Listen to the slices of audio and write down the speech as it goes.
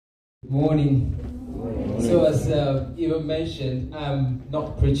Morning. So as Eva mentioned, I'm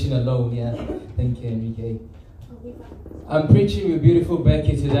not preaching alone, yeah. Thank you, Enrique. I'm preaching with beautiful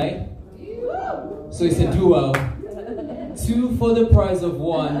Becky today. So it's a duo. Two for the price of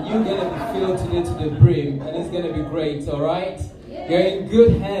one. You're going to be filled today to the brim, and it's going to be great, alright? You're in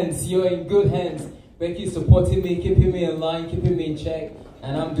good hands. You're in good hands. Becky's supporting me, keeping me in line, keeping me in check,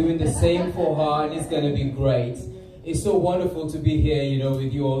 and I'm doing the same for her, and it's going to be great. It's so wonderful to be here, you know,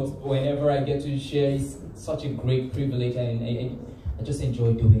 with you all. Whenever I get to share, it's such a great privilege, and I just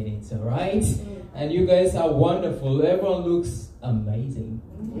enjoy doing it, all right? And you guys are wonderful. Everyone looks amazing.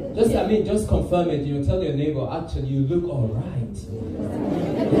 Just confirm it, you know, tell your neighbor, actually, you look all right.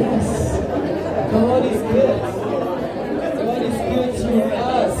 Yes. God is good. God is good to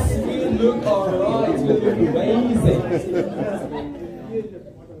us. We look all right. We look amazing.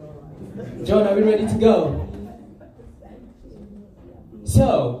 John, are we ready to go?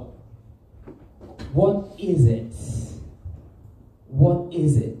 So, what is it? What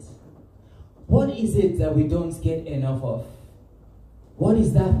is it? What is it that we don't get enough of? What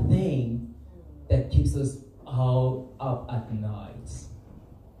is that thing that keeps us all up at night?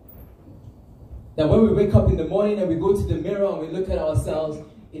 That when we wake up in the morning and we go to the mirror and we look at ourselves,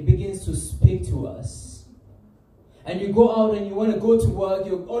 it begins to speak to us. And you go out and you want to go to work,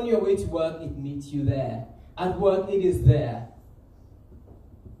 you're on your way to work, it meets you there. At work, it is there.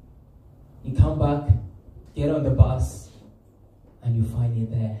 You come back, get on the bus, and you find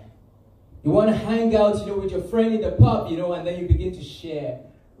it there. You want to hang out, you know, with your friend in the pub, you know, and then you begin to share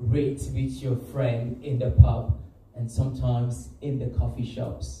rates with your friend in the pub, and sometimes in the coffee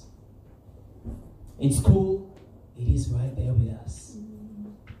shops. In school, it is right there with us.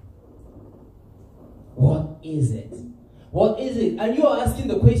 What is it? What is it? And you are asking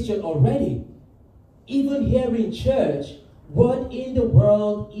the question already. Even here in church, what in the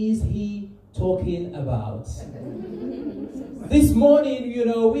world is he talking about? This morning, you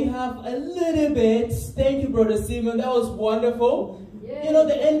know, we have a little bit. Thank you, Brother Simon. That was wonderful. Yeah. You know,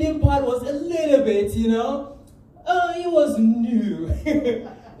 the ending part was a little bit, you know. It was new.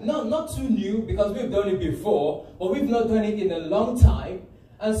 No, not too new, because we've done it before, but we've not done it in a long time.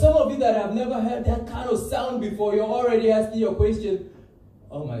 And some of you that have never heard that kind of sound before, you're already asking your question,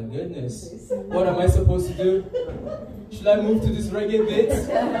 oh my goodness, what am I supposed to do? Should I move to this reggae bit?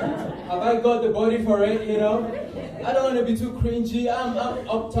 Have I got the body for it, you know? I don't want to be too cringy.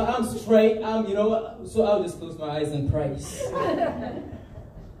 I'm straight, you know, so I'll just close my eyes and praise.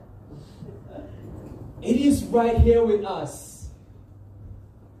 It is right here with us.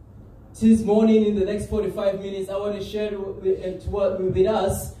 This morning, in the next 45 minutes, I want to share with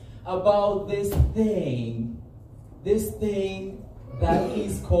us about this thing that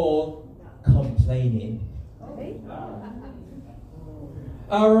is called complaining.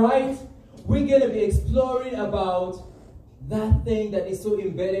 All right, we're going to be exploring about that thing that is so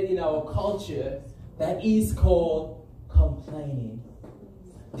embedded in our culture that is called complaining,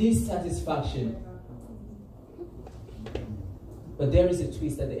 dissatisfaction. But there is a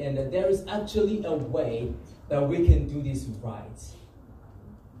twist at the end, that there is actually a way that we can do this right.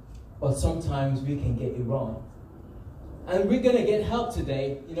 But sometimes we can get it wrong. And we're going to get help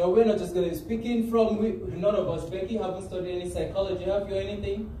today. You know, we're not just going to be speaking from, none of us, Becky, haven't studied any psychology. Have you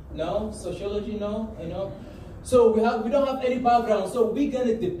anything? No? Sociology? No? You know? So we don't have any background. So we're going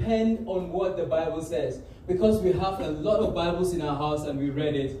to depend on what the Bible says. Because we have a lot of Bibles in our house and we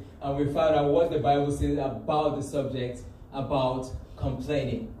read it. And we found out what the Bible says about the subject, about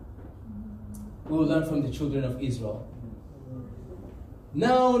complaining. We will learn from the children of Israel.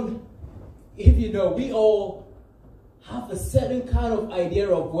 Now, if you know, we all have a certain kind of idea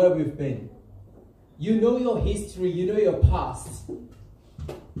of where we've been. You know your history, you know your past.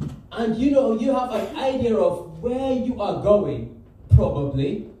 And you know, you have an idea of where you are going,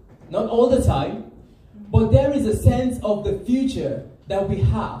 probably. Not all the time. But there is a sense of the future that we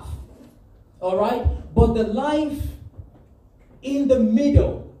have. Alright? But the life in the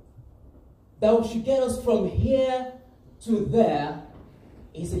middle that should get us from here to there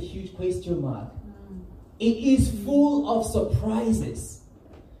is a huge question mark. It is full of surprises.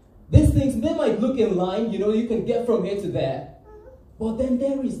 These things, they might look in line, you know, you can get from here to there. But then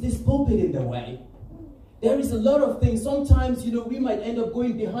there is this pulpit in the way. There is a lot of things. Sometimes, you know, we might end up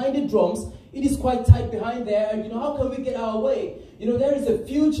going behind the drums. It is quite tight behind there. And, you know, how can we get our way? You know, there is a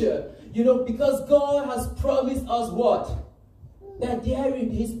future, you know, because God has promised us what? That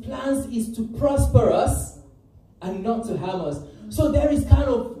his plans is to prosper us and not to harm us. So there is kind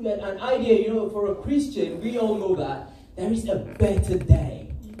of an idea, you know, for a Christian, we all know that there is a better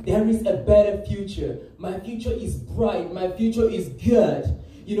day. There is a better future. My future is bright. My future is good.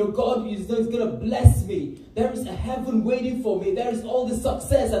 God is going to bless me. There is a heaven waiting for me. There is all the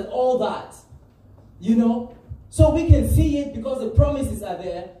success and all that. So we can see it because the promises are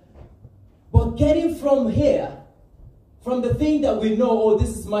there. But getting from here, from the thing that we know, oh,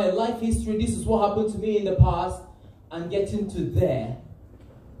 this is my life history, this is what happened to me in the past, and getting to there,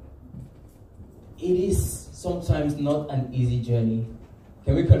 it is sometimes not an easy journey.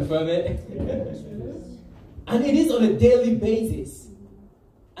 Can we confirm it? And it is on a daily basis.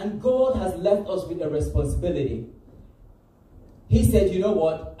 And God has left us with a responsibility. He said, you know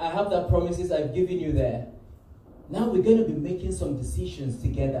what? I have the promises I've given you there. Now we're going to be making some decisions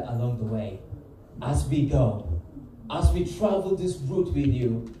together along the way. As we go. As we travel this route with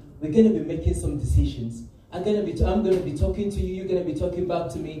you, we're going to be making some decisions. I'm going to be talking to you. You're going to be talking back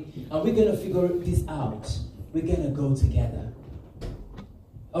to me. And we're going to figure this out. We're going to go together.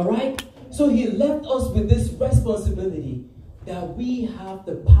 All right? So he left us with this responsibility that we have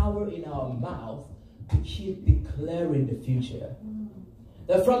the power in our mouth to keep declaring the future.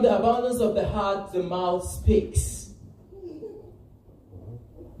 That from the abundance of the heart, the mouth speaks.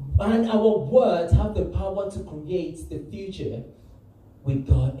 And our words have the power to create the future with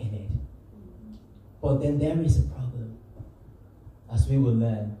God in it. But then there is a problem, as we will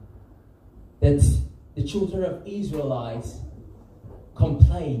learn, that the children of Israelites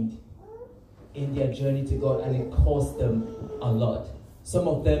complained in their journey to God, and it cost them a lot. Some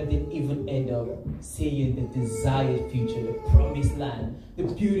of them didn't even end up seeing the desired future, the promised land, the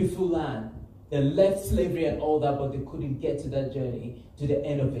beautiful land. They left slavery and all that, but they couldn't get to that journey, to the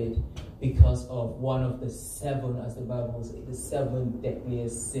end of it, because of one of the seven, as the Bible says, the seven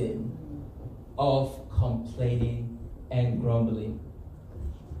deadliest sin of complaining and grumbling.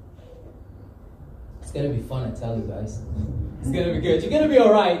 It's going to be fun, I tell you guys. It's going to be good. You're going to be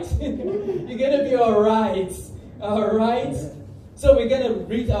all right. You're going to be all right. All right? So we're going to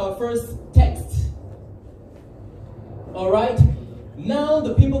read our first text. All right? Now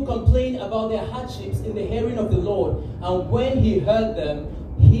the people complained about their hardships in the hearing of the Lord, and when he heard them,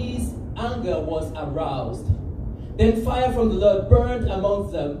 his anger was aroused. Then fire from the Lord burned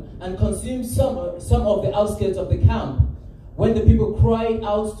amongst them and consumed some of the outskirts of the camp. When the people cried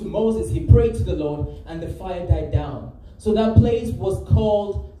out to Moses, he prayed to the Lord, and the fire died down. So that place was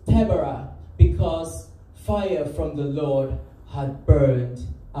called Taberah, because fire from the Lord had burned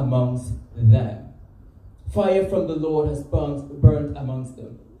amongst them. Fire from the Lord has burned amongst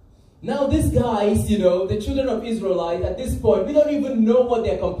them. Now these guys, the children of Israelites, at this point, we don't even know what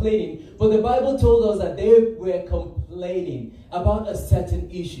they're complaining. But the Bible told us that they were complaining about a certain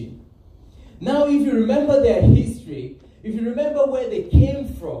issue. Now if you remember their history, if you remember where they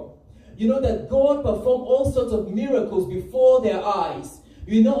came from, you know that God performed all sorts of miracles before their eyes.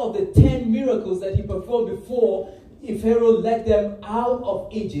 You know of the 10 miracles that he performed before Pharaoh led them out of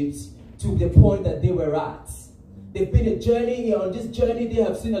Egypt to the point that they were at. They've been a journey. On this journey, they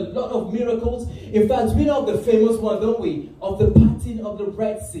have seen a lot of miracles. In fact, we know of the famous one, don't we? Of the parting of the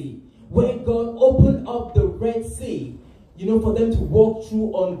Red Sea, where God opened up the Red Sea, for them to walk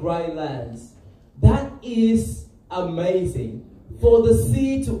through on dry lands. That is amazing. For the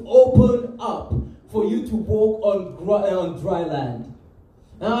sea to open up, for you to walk on dry land.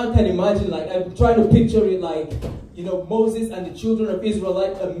 Now I can imagine, I'm trying to picture it Moses and the children of Israel,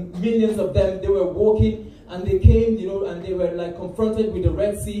 millions of them, they were walking, and they came, and they were confronted with the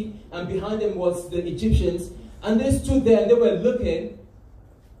Red Sea, and behind them was the Egyptians, and they stood there and they were looking.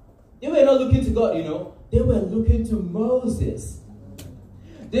 They were not looking to God, they were looking to Moses.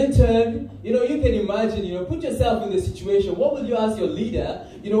 They turned, you can imagine, put yourself in the situation. What will you ask your leader,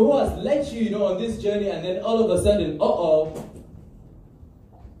 who has led you, on this journey, and then all of a sudden,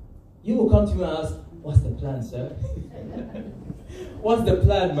 you will come to me and ask, what's the plan, sir? What's the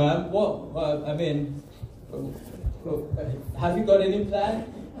plan, ma'am? Have you got any plan?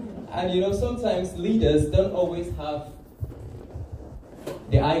 And sometimes leaders don't always have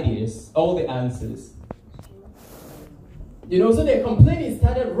the ideas, all the answers. So their complaining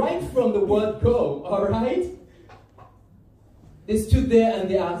started right from the word go, all right? They stood there and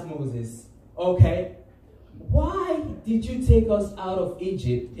they asked Moses, okay, why did you take us out of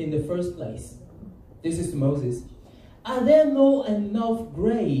Egypt in the first place? This is to Moses. Are there no enough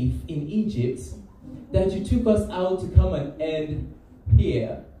grave in Egypt that you took us out to come and end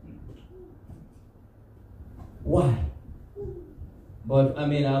here? Why? But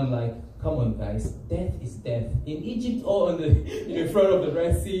I'm like, come on guys, death is death. In Egypt or on in front of the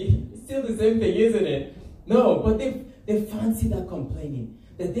Red Sea, it's still the same thing, isn't it? No, but they fancy that complaining,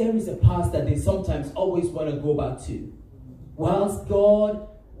 that there is a past that they sometimes always want to go back to. Whilst God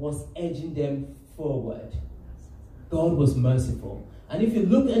was edging them forward. God was merciful. And if you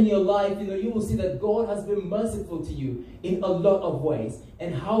look in your life, you will see that God has been merciful to you in a lot of ways,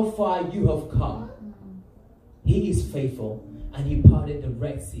 and how far you have come. He is faithful, and he parted the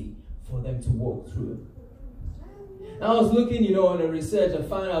Red Sea for them to walk through. Now, I was looking, on the research, I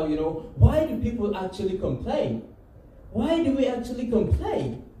found out, why do people actually complain? Why do we actually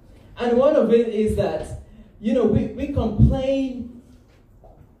complain? And one of it is that, we complain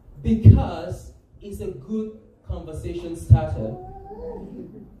because it's a good conversation starter.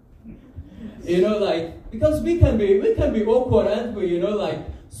 Because we can be awkward, aren't we?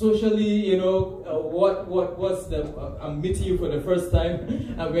 Socially, what's the, I'm meeting you for the first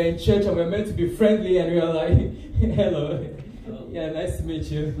time, and we're in church, and we're meant to be friendly, and we're like, hello. Yeah, nice to meet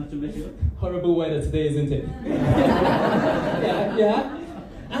you. Nice to meet you. Horrible weather today, isn't it? yeah.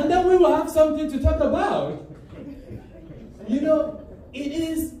 And then we will have something to talk about. It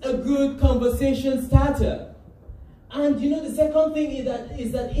is a good conversation starter. And the second thing is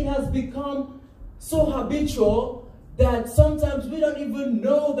that it has become so habitual that sometimes we don't even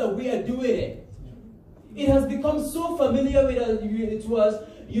know that we are doing it. It has become so familiar to us,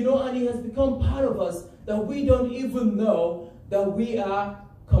 and it has become part of us that we don't even know that we are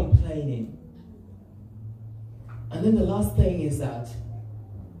complaining. And then the last thing is that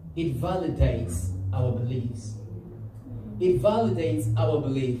it validates our beliefs. It validates our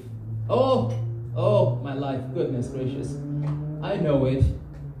belief. Oh, my life, goodness gracious. I know it.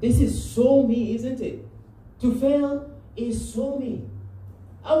 This is so me, isn't it? To fail is so me.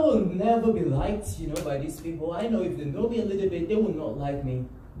 I will never be liked, by these people. I know if they know me a little bit, they will not like me.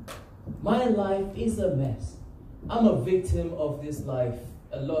 My life is a mess. I'm a victim of this life.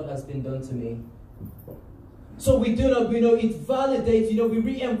 A lot has been done to me. So we do not, it validates, we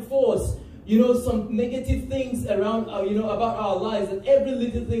reinforce, some negative things around, about our lives, and every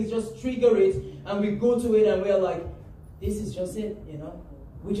little thing just trigger it, and we go to it, and we're like, this is just it,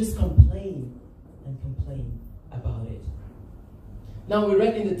 We just complain and complain about it. Now we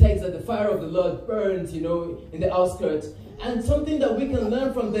read in the text that the fire of the Lord burns, in the outskirts, and something that we can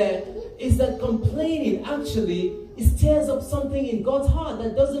learn from there is that complaining actually stirs up something in God's heart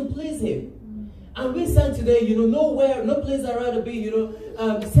that doesn't please him. And we sang today, nowhere, no place I'd rather be,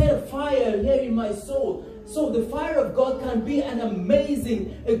 set a fire here in my soul. So the fire of God can be an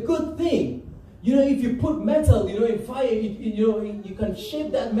amazing, a good thing. If you put metal, in fire, you can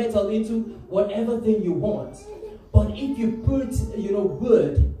shape that metal into whatever thing you want. But if you put,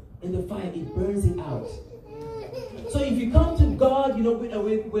 wood in the fire, it burns it out. So if you come to God,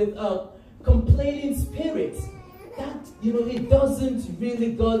 with complaining spirits, that, it doesn't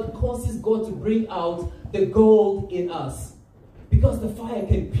really causes God to bring out the gold in us. Because the fire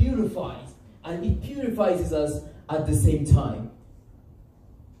can purify, and it purifies us at the same time.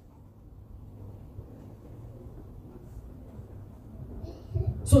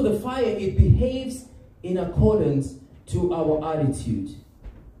 So the fire, it behaves in accordance to our attitude.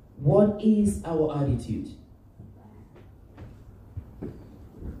 What is our attitude?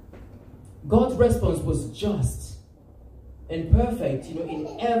 God's response was just and perfect,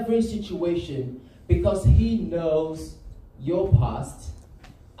 in every situation, because he knows your past,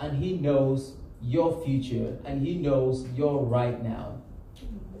 and he knows your future, and he knows your right now.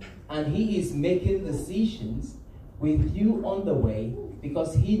 And he is making decisions with you on the way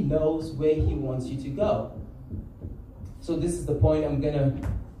because he knows where he wants you to go. So this is the point I'm going to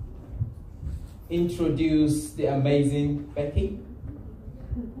introduce the amazing Becky.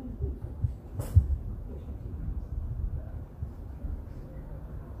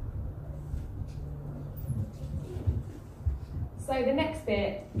 So the next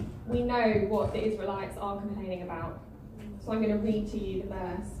bit, we know what the Israelites are complaining about. So I'm going to read to you the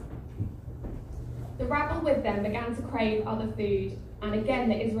verse. The rabble with them began to crave other food, and again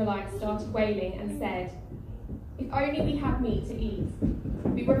the Israelites started wailing and said, "If only we had meat to eat.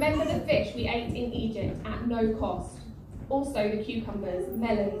 We remember the fish we ate in Egypt at no cost, also the cucumbers,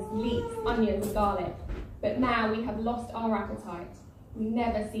 melons, leeks, onions, garlic. But now we have lost our appetite. We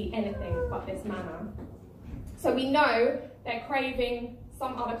never see anything but this manna." So we know they're craving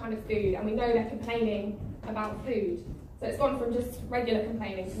some other kind of food, and we know they're complaining about food. So it's gone from just regular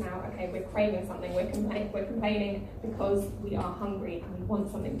complaining to now, okay, we're craving something, we're complaining because we are hungry and we want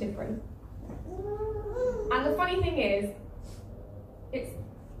something different. And the funny thing is, it's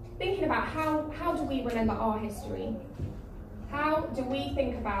thinking about how do we remember our history? How do we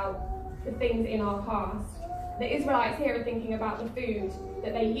think about the things in our past? The Israelites here are thinking about the food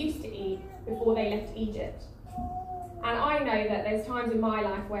that they used to eat before they left Egypt. And I know that there's times in my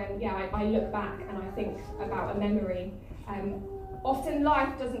life when, I look back and I think about a memory. Often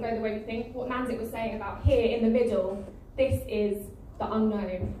life doesn't go the way we think. What Nanzip was saying about here in the middle, this is the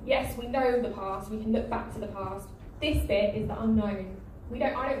unknown. Yes, we know the past, we can look back to the past. This bit is the unknown. I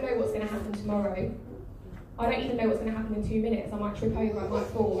don't know what's going to happen tomorrow. I don't even know what's going to happen in 2 minutes. I might trip over, I might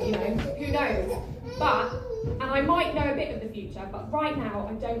fall, you know, who knows? And I might know a bit of the future, but right now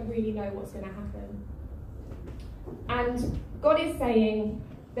I don't really know what's going to happen. And God is saying,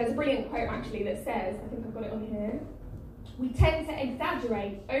 there's a brilliant quote actually that says, I think I've got it on here, we tend to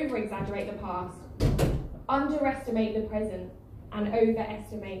over-exaggerate the past, underestimate the present, and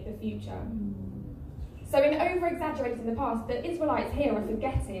overestimate the future. So in over-exaggerating the past, the Israelites here are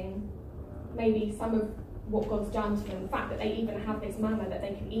forgetting maybe some of what God's done to them, the fact that they even have this manna that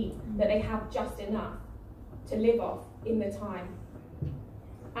they can eat, that they have just enough to live off in the time.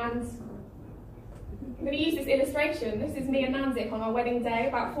 And I'm going to use this illustration. This is me and Nanzip on our wedding day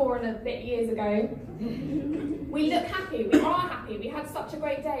about 4 and a bit years ago. We look happy, we are happy, we had such a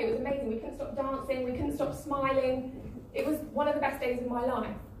great day, it was amazing, we couldn't stop dancing, we couldn't stop smiling. It was one of the best days of my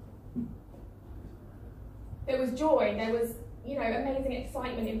life. There was joy, there was, you know, amazing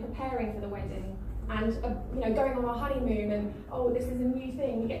excitement in preparing for the wedding and, you know, going on our honeymoon and, oh, this is a new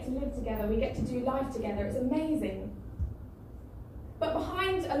thing, we get to live together, we get to do life together, it's amazing. But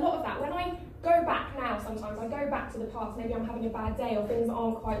behind a lot of that, when I go back now sometimes, I go back to the past, maybe I'm having a bad day or things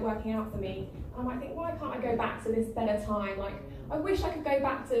aren't quite working out for me, I might think, why can't I go back to this better time? Like, I wish I could go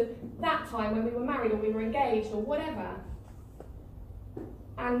back to that time when we were married or we were engaged or whatever.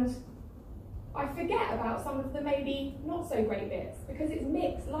 And I forget about some of the maybe not so great bits because it's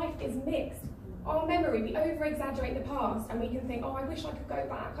mixed, life is mixed. Our memory, we over-exaggerate the past and we can think, oh, I wish I could go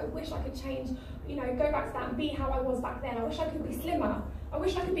back, I wish I could change, you know, go back to that and be how I was back then. I wish I could be slimmer. I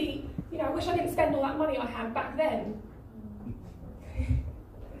wish I could be, you know, I wish I didn't spend all that money I had back then.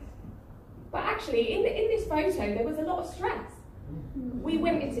 But actually, in this photo, there was a lot of stress. We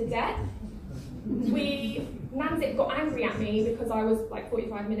went into debt. Nanzip got angry at me because I was like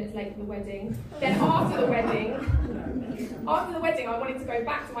 45 minutes late for the wedding. Then after the wedding, I wanted to go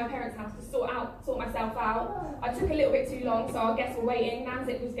back to my parents' house to sort myself out. I took a little bit too long, so our guests were waiting.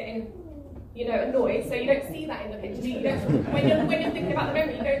 Nanzip was getting, you know, annoyed. So you don't see that in the picture. You don't, when you're thinking about the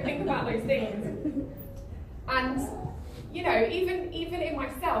memory, you don't think about those things. And you know, even in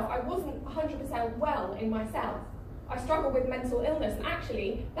myself, I wasn't 100% well in myself. I struggle with mental illness, and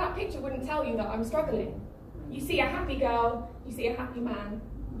actually, that picture wouldn't tell you that I'm struggling. You see a happy girl, you see a happy man.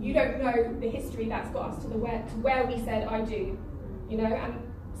 You don't know the history that's got us to where we said I do, you know. And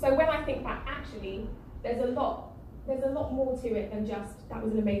so when I think back, actually, there's a lot more to it than just that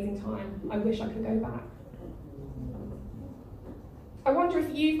was an amazing time. I wish I could go back. I wonder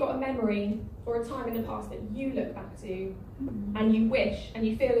if you've got a memory or a time in the past that you look back to, and you wish and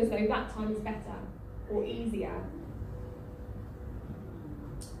you feel as though that time is better or easier.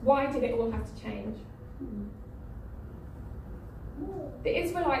 Why did it all have to change? The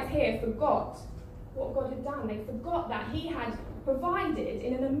Israelites here forgot what God had done. They forgot that He had provided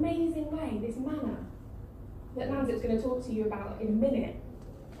in an amazing way this manna that Nanzip's going to talk to you about in a minute.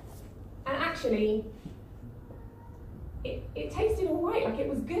 And actually, it tasted all right, like it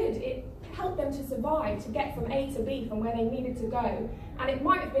was good. It helped them to survive, to get from A to B, from where they needed to go. And it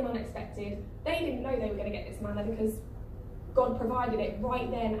might have been unexpected. They didn't know they were going to get this manna because God provided it right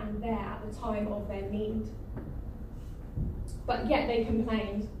then and there at the time of their need. But yet they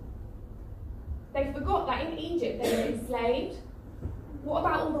complained. They forgot that in Egypt they were enslaved. What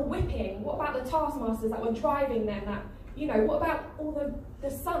about all the whipping? What about the taskmasters that were driving them? That, you know, what about all the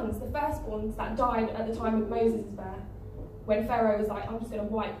sons, the firstborns that died at the time of Moses' birth? When Pharaoh was like, I'm just going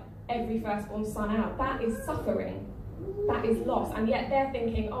to wipe every firstborn son out. That is suffering. That is loss. And yet they're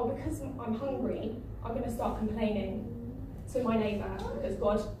thinking, oh, because I'm hungry, I'm going to start complaining to my neighbour because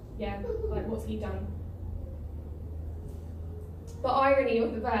God, yeah, like what's He done? The irony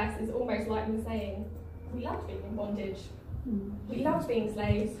of the verse is almost like them saying, we loved being in bondage. We loved being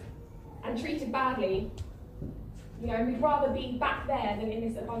slaves and treated badly. You know, we'd rather be back there than in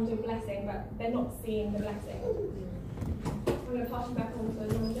this abundant blessing, but they're not seeing the blessing. I'm going to pass you back on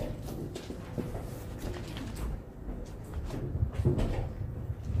to Amanda.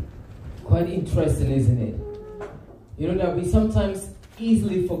 Quite interesting, isn't it? You know, that we sometimes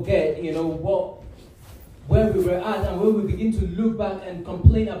easily forget, you know, where we were at, and when we begin to look back and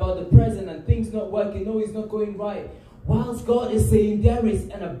complain about the present and things not working, no, it's not going right. Whilst God is saying there is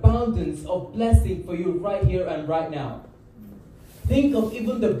an abundance of blessing for you right here and right now. Think of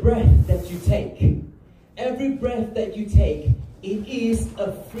even the breath that you take. Every breath that you take, it is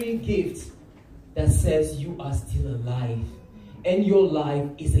a free gift that says you are still alive. And your life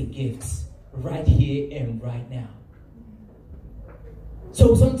is a gift right here and right now.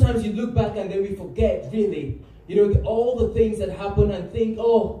 So sometimes you look back and then we forget, really, all the things that happen and think,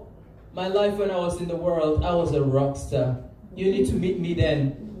 oh, my life when I was in the world, I was a rock star. You need to meet me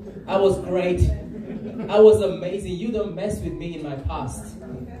then. I was great. I was amazing. You don't mess with me in my past.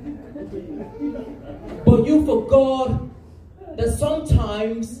 But you forgot that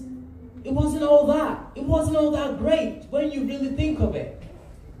sometimes it wasn't all that. It wasn't all that great when you really think of it.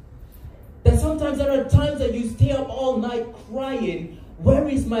 That sometimes there are times that you stay up all night crying, where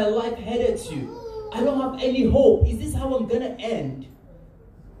is my life headed to? I don't have any hope. Is this how I'm going to end?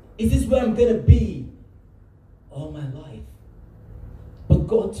 Is this where I'm going to be all my life? But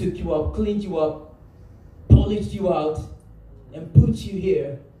God took you up, cleaned you up, polished you out, and put you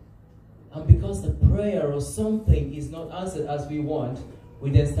here. And because the prayer or something is not answered as we want,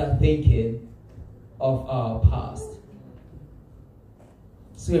 we then start thinking of our past.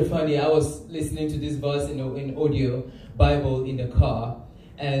 So funny, I was listening to this verse in audio Bible in the car,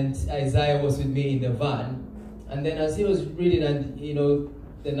 and Isaiah was with me in the van. And then as he was reading, and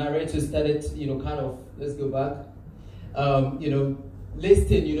the narrator started, kind of, let's go back,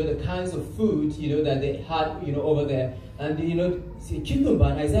 listing, the kinds of food, that they had, over there. And, see, cucumber,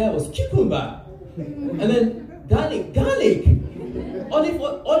 and Isaiah was cucumber. And then garlic, olive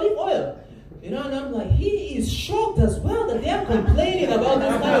oil. And I'm like, he is shocked as well that they are complaining about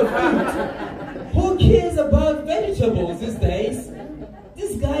this kind of food. Who cares about vegetables these days?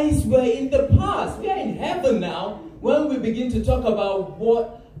 These guys were in the past. We are in heaven now when we begin to talk about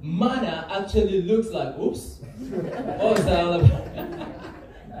what manna actually looks like. Oops. What was that all about?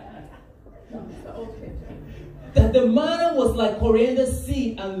 That the manna was like coriander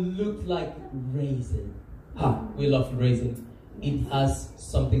seed and looked like raisin. We love raisin. It has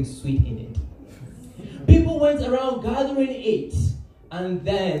something sweet in it. People went around gathering it and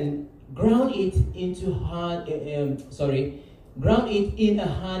then ground it in a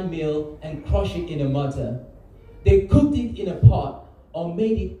hand mill and crush it in a mortar. They cooked it in a pot or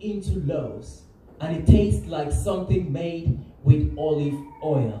made it into loaves, and it tastes like something made with olive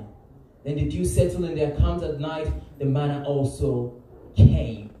oil. Then the dew settled in their camps at night. The manna also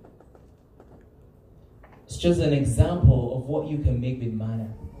came. It's just an example of what you can make with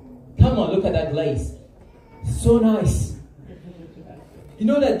manna. Come on, look at that glaze. So nice. You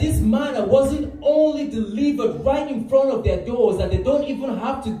know that this manna wasn't only delivered right in front of their doors, that they don't even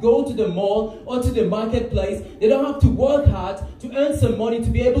have to go to the mall or to the marketplace. They don't have to work hard to earn some money to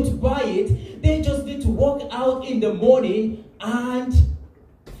be able to buy it. They just need to walk out in the morning and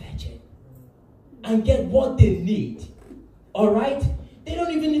fetch it and get what they need. All right? They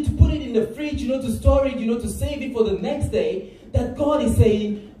don't even need to put it in the fridge, to store it, to save it for the next day. That God is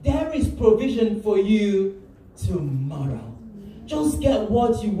saying, there is provision for you tomorrow. Just get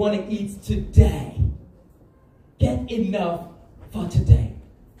what you want to eat today. Get enough for today.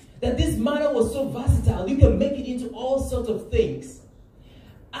 That this manna was so versatile, you can make it into all sorts of things.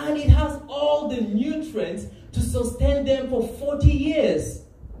 And it has all the nutrients to sustain them for 40 years.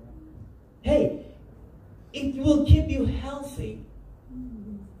 Hey, it will keep you healthy.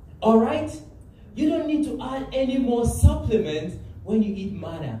 All right? You don't need to add any more supplements when you eat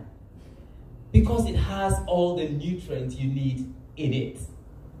manna, because it has all the nutrients you need in it.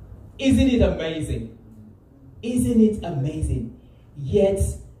 Isn't it amazing? Isn't it amazing? Yet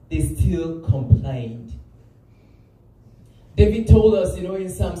they still complained. David told us, in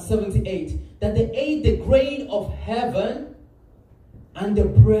Psalm 78, that they ate the grain of heaven and the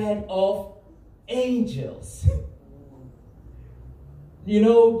bread of angels.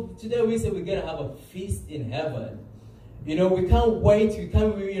 Today we say we're going to have a feast in heaven. We can't wait.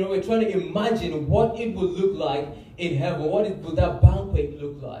 We're trying to imagine what it would look like in heaven. What would that banquet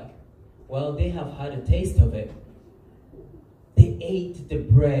look like? Well, they have had a taste of it. They ate the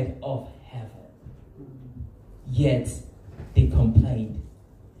bread of heaven. Yet, they complained.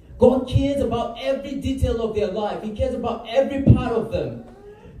 God cares about every detail of their life. He cares about every part of them.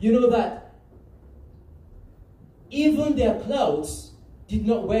 You know that even their clothes did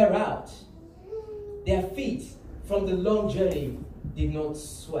not wear out. Their feet from the long journey did not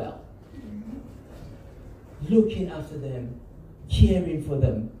swell. Looking after them, caring for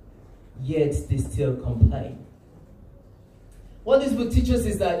them, yet they still complain. What this would teach us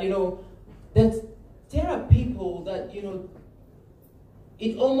is that, that there are people that,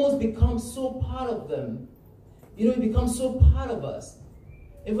 it almost becomes so part of them. It becomes so part of us.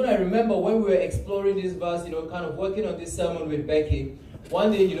 Even I remember when we were exploring this verse, kind of working on this sermon with Becky,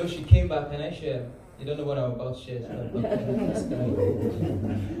 one day, she came back, and I shared. You don't know what I'm about to share.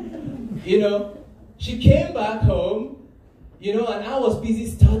 She came back home, and I was busy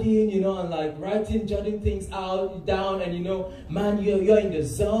studying, and like writing, jotting things down, and man, you're in the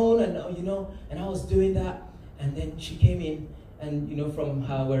zone, and and I was doing that, And then she came in, and from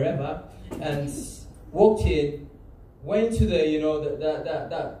her wherever, and walked in, went to the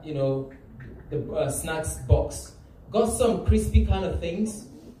snacks box, got some crispy kind of things,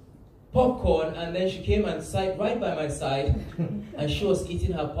 popcorn, and then she came and sat right by my side, and she was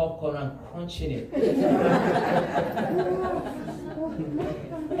eating her popcorn and crunching it.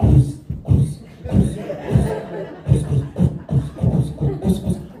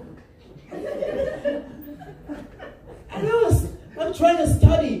 And I'm trying to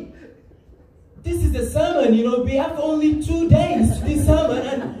study. This is the sermon, we have only 2 days to this sermon,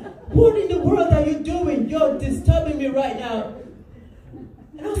 and what in the world are you doing? You're disturbing me right now.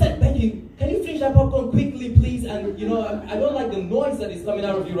 And I was like, Becky, can you finish that popcorn quickly, please? And I don't like the noise that is coming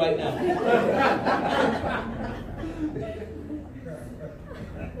out of you right now.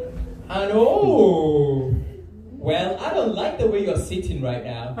 And well, I don't like the way you're sitting right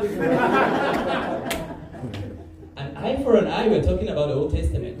now. An eye for an eye, we're talking about the Old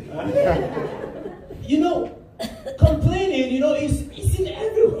Testament. Complaining, is in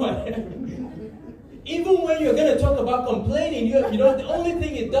everyone. Even when you're going to talk about complaining, the only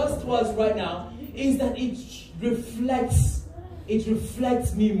thing it does to us right now is that it reflects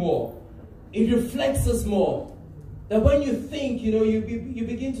me more. It reflects us more. That when you think, you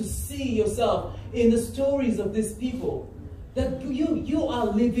begin to see yourself in the stories of these people. That you are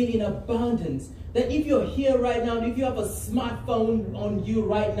living in abundance. That if you're here right now, if you have a smartphone on you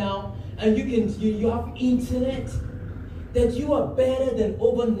right now, and you have internet, that you are better than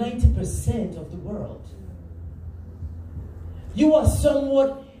over 90% of the world. You are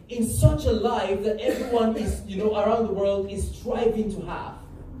somewhat in such a life that everyone is, around the world is striving to have.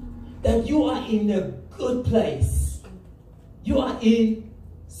 That you are in a good place. You are in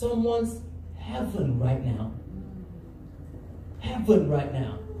someone's heaven right now. Heaven right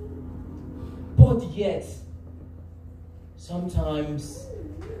now. But yet, sometimes,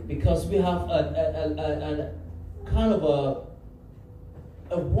 because we have a kind of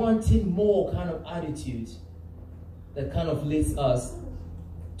a wanting more kind of attitude that kind of leads us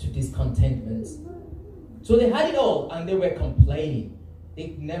to discontentment. So they had it all and they were complaining.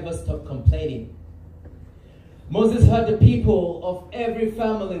 They never stopped complaining. Moses heard the people of every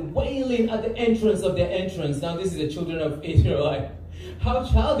family wailing at the entrance of their entrance. Now this is the children of Israel. How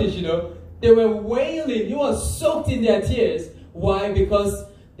childish, They were wailing. You are soaked in their tears. Why? Because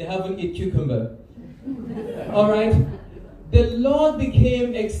they haven't eaten cucumber. Alright? The Lord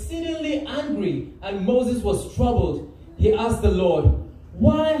became exceedingly angry and Moses was troubled. He asked the Lord,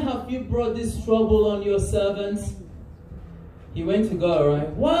 "Why have you brought this trouble on your servants?" He went to God, right?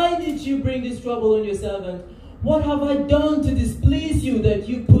 "Why did you bring this trouble on your servant? What have I done to displease you that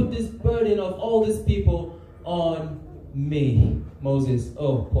you put this burden of all these people on me?" Moses,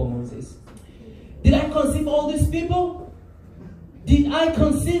 oh, poor Moses. "Did I conceive all these people? Did I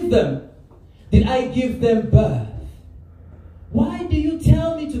conceive them? Did I give them birth? Why do you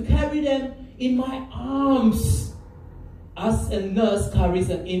tell me to carry them in my arms as a nurse carries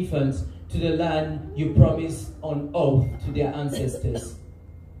an infant to the land you promised on oath to their ancestors?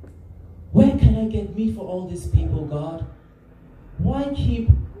 Where can I get meat for all these people, God? Why keep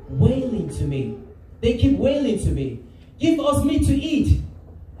wailing to me? They keep wailing to me. Give us meat to eat.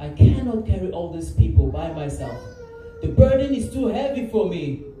 I cannot carry all these people by myself. The burden is too heavy for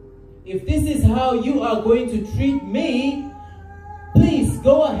me. If this is how you are going to treat me, please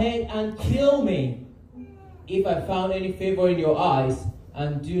go ahead and kill me. If I found any favor in your eyes,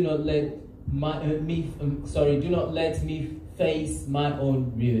 and do not let me face my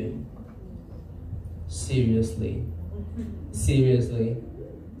own ruin." Seriously. Seriously.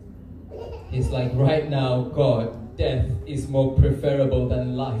 It's like right now, God, death is more preferable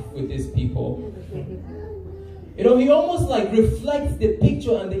than life with these people. He almost like reflects the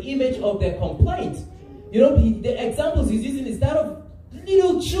picture and the image of their complaint. The examples he's using is that of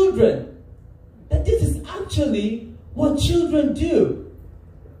little children. That this is actually what children do.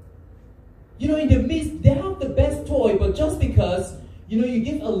 In the midst, they have the best toy, but just because, you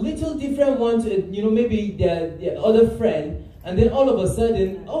give a little different one to, maybe their other friend, and then all of a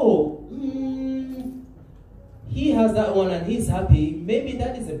sudden, he has that one and he's happy, maybe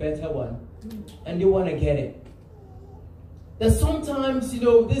that is a better one, and you want to get it. That sometimes,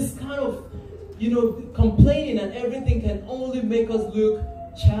 this kind of, complaining and everything can only make us look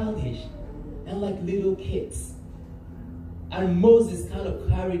childish and like little kids. And Moses kind of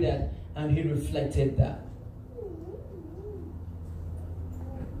carried that and he reflected that.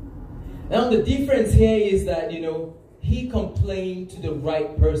 Now the difference here is that, he complained to the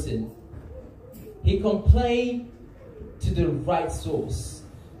right person. He complained to the right source.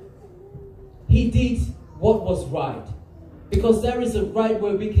 He did what was right. Because there is a right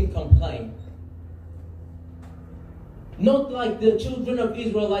way we can complain. Not like the children of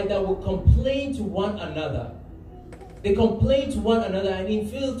Israel like that would complain to one another. They complained to one another and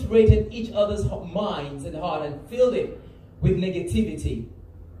infiltrated each other's minds and heart and filled it with negativity.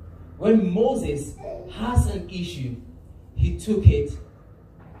 When Moses has an issue, he took it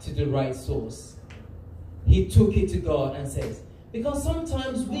to the right source. He took it to God and says, because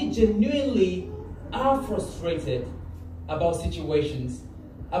sometimes we genuinely are frustrated about situations,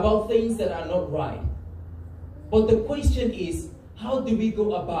 about things that are not right. But the question is, how do we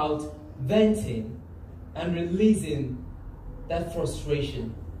go about venting and releasing that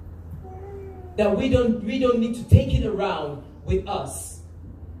frustration? That we don't need to take it around with us,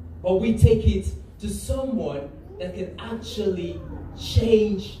 but we take it to someone that can actually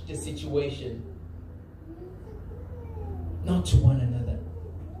change the situation, not to one another.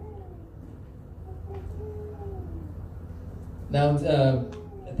 Now,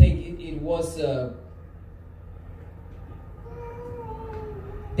 I think it was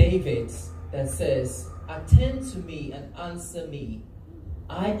David that says, "Attend to me and answer me.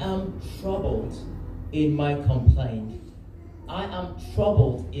 I am troubled in my complaint. I am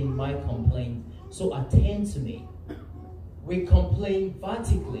troubled in my complaint. So attend to me." We complain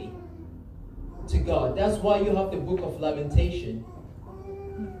vertically to God. That's why you have the book of Lamentation,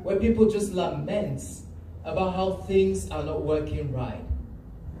 where people just lament about how things are not working right.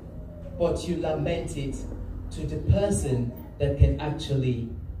 But you lament it to the person that can actually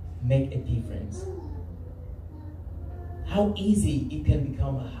make a difference. How easy it can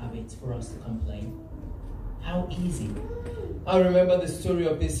become a habit for us to complain. How easy. I remember the story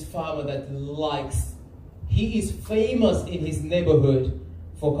of this farmer that he is famous in his neighborhood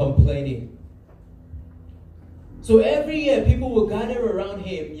for complaining. So every year people will gather around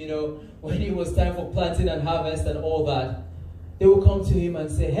him, when it was time for planting and harvest and all that. They will come to him and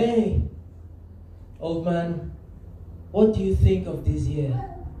say, "Hey, old man, what do you think of this year?"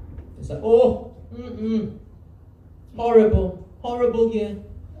 It's like, "Oh, horrible year.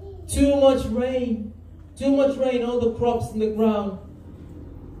 Too much rain, all the crops in the ground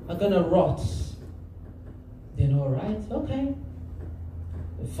are gonna rot." Then, all right, okay.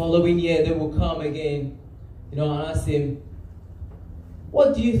 The following year they will come again, and ask him,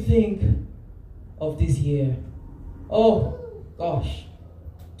 "What do you think of this year?" "Oh, gosh,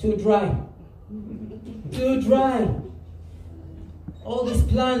 too dry. All these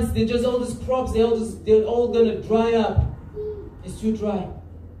plants, all these crops, they're all gonna dry up. It's too dry."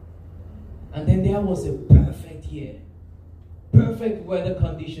 And then there was a perfect year. Perfect weather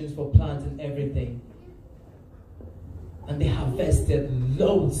conditions for plants and everything. And they harvested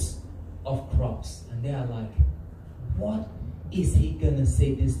loads of crops. And they are like, what is he gonna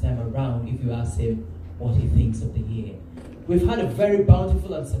say this time around if you ask him what he thinks of the year? We've had a very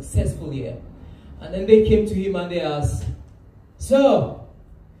bountiful and successful year. And then they came to him and they asked, "So,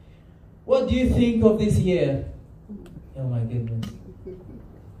 what do you think of this year?" Oh my goodness.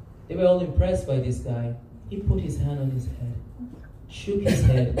 They were all impressed by this guy. He put his hand on his head, shook his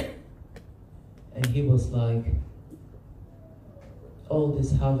head, and he was like, all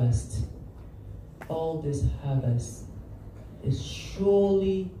this harvest is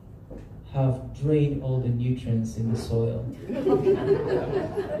surely have drained all the nutrients in the soil.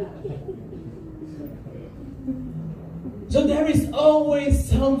 So there is always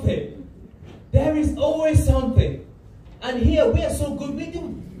something. There is always something. And here we are so good. We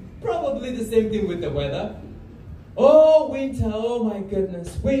do probably the same thing with the weather. Oh, winter. Oh my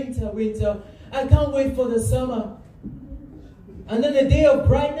goodness. Winter. I can't wait for the summer. And then a day of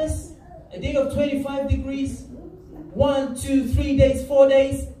brightness. A day of 25 degrees. 1, 2, 3 days, 4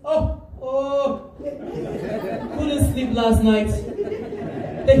 days. Oh. Couldn't sleep last night.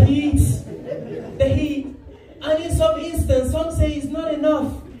 The heat. And in some instance, some say it's not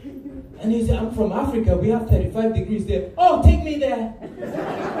enough. And you say, "I'm from Africa, we have 35 degrees there." "Oh, take me there.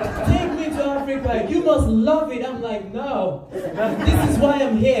 Take me to Africa. You must love it." I'm like, "No. This is why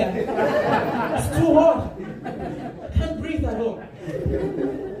I'm here. It's too hot. I can't breathe at home."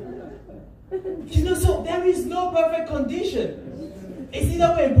 So there is no perfect condition. It's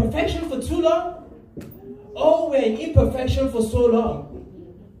either we're in perfection for too long, or we're in imperfection for so long.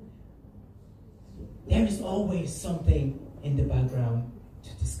 There is always something in the background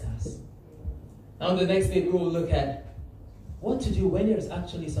to discuss. Now, the next bit we will look at what to do when there's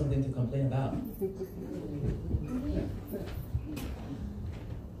actually something to complain about.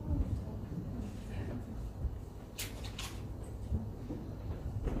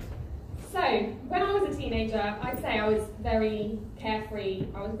 So, when I was a teenager, teenager, I'd say I was very carefree,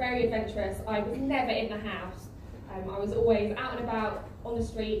 I was very adventurous, I was never in the house. I was always out and about on the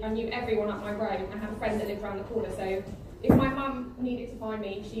street, I knew everyone up my road, I had a friend that lived around the corner, so if my mum needed to find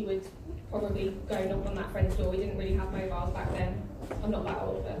me, she would probably go knock on that friend's door. We didn't really have mobiles back then. I'm not that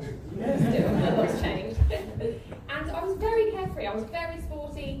old, but still, a lot's changed. And I was very carefree, I was very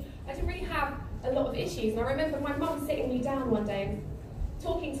sporty, I didn't really have a lot of issues. And I remember my mum sitting me down one day and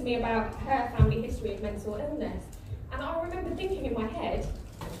talking to me about her family history of mental illness. And I remember thinking in my head,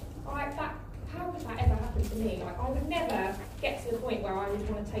 how could that ever happen to me? Like, I would never get to the point where I would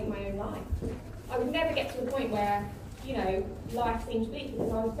want to take my own life. I would never get to the point where, you know, life seemed bleak,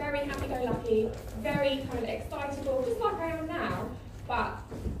 because I was very happy-go-lucky, very kind of excitable, just like I am now, but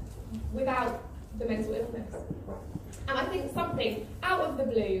without the mental illness. And I think something out of the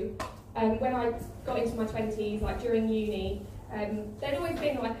blue, when I got into my 20s, like during uni, there'd always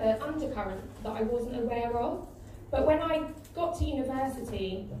been like an undercurrent that I wasn't aware of. But when I got to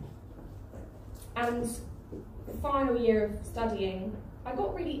university and the final year of studying, I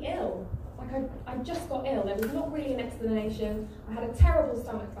got really ill. Like I just got ill. There was not really an explanation. I had a terrible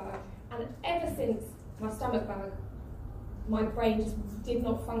stomach bug, and ever since my stomach bug, my brain just did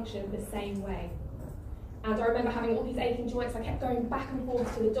not function the same way. And I remember having all these aching joints. I kept going back and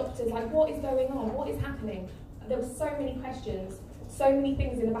forth to the doctors, like, what is going on? What is happening? There were so many questions, so many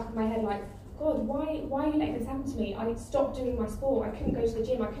things in the back of my head, like, God, why are you letting this happen to me? I stopped doing my sport. I couldn't go to the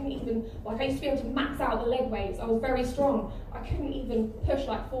gym. I couldn't even, like, I used to be able to max out the leg weights. I was very strong. I couldn't even push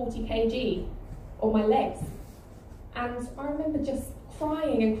like 40 kg on my legs. And I remember just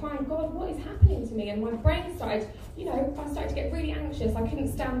crying and crying, God, what is happening to me? And my brain started, you know, I started to get really anxious. I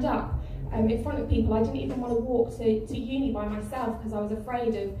couldn't stand up in front of people. I didn't even want to walk to uni by myself because I was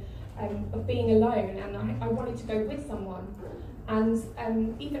afraid of being alone, and I wanted to go with someone.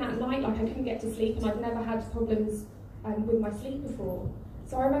 And even at night, like, I couldn't get to sleep, and I'd never had problems with my sleep before.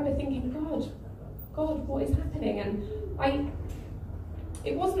 So I remember thinking, God, what is happening? And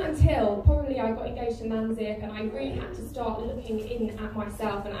it wasn't until probably I got engaged to Nanzip and I really had to start looking in at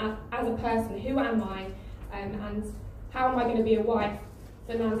myself and as a person, who am I, and how am I going to be a wife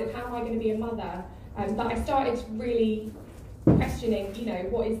for Nanzip, how am I going to be a mother, that I started really questioning, you know,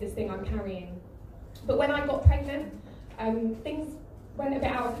 what is this thing I'm carrying? But when I got pregnant, things went a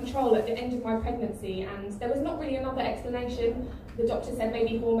bit out of control at the end of my pregnancy, and there was not really another explanation. The doctor said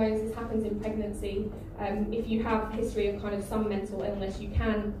maybe hormones, this happens in pregnancy. If you have a history of kind of some mental illness, it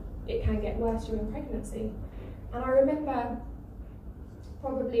can get worse during pregnancy. And I remember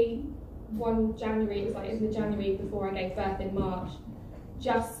probably one January, it was like in the January before I gave birth in March,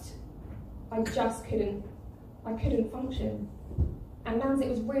 I couldn't function. And Nanzip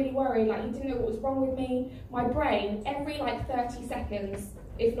was really worried, like, he didn't know what was wrong with me. My brain, every like 30 seconds,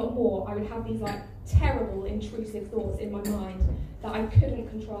 if not more, I would have these like terrible intrusive thoughts in my mind that I couldn't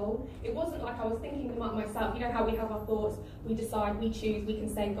control. It wasn't like I was thinking them up myself. You know how we have our thoughts, we decide, we choose, we can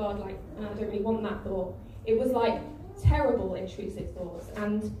say, God, like, I don't really want that thought. It was like terrible intrusive thoughts.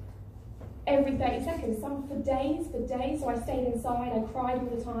 And every 30 seconds, some for days, so I stayed inside, I cried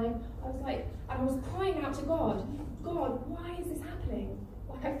all the time. I was like, and I was crying out to God, why is this happening?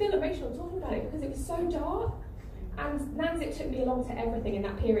 Like, I feel emotional talking about it because it was so dark. And Nanzip took me along to everything in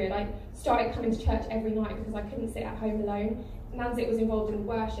that period. I started coming to church every night because I couldn't sit at home alone. Nanzip was involved in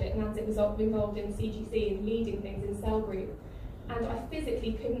worship, Nanzip was involved in CGC and leading things in cell group. And I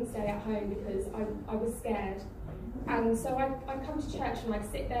physically couldn't stay at home because I was scared. And so I'd come to church and I'd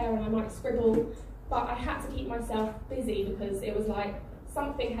sit there and I might scribble, but I had to keep myself busy because it was like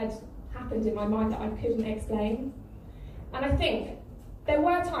something had happened in my mind that I couldn't explain. And I think there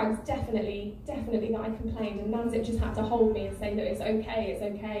were times, definitely that I complained, and Nanzip just had to hold me and say, look, it's okay,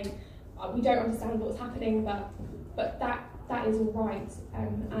 we don't understand what's happening, but that is all right.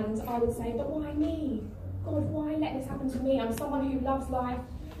 And I would say, but why me? God, why let this happen to me? I'm someone who loves life.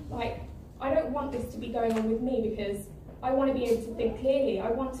 Like, I don't want this to be going on with me because I want to be able to think clearly.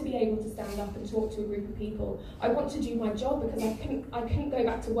 I want to be able to stand up and talk to a group of people. I want to do my job because I couldn't go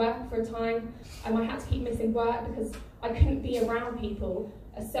back to work for a time, and I had to keep missing work because I couldn't be around people,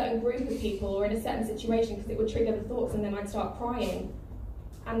 a certain group of people, or in a certain situation because it would trigger the thoughts, and then I'd start crying.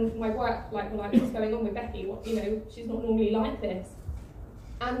 And my work, like what's going on with Becky? You know, she's not normally like this.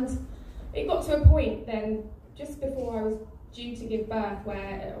 And it got to a point then, just before I was due to give birth,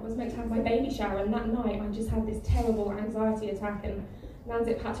 where I was meant to have my baby shower, and that night I just had this terrible anxiety attack, and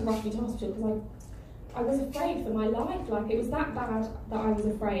Nanzip had to rush me to hospital because I was afraid for my life. Like, it was that bad that I was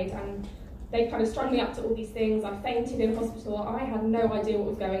afraid, and they kind of strung me up to all these things. I fainted in hospital. I had no idea what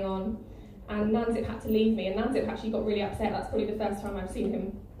was going on, and Nanzip had to leave me, and Nanzip actually got really upset. That's probably the first time I've seen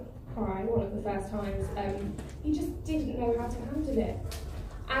him cry one of the first times. He just didn't know how to handle it.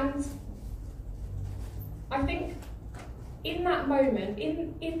 And I think in that moment,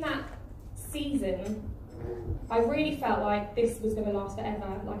 in that season, I really felt like this was going to last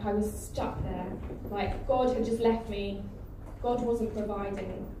forever, like I was stuck there, like God had just left me, God wasn't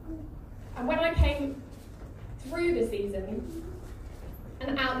providing. And when I came through the season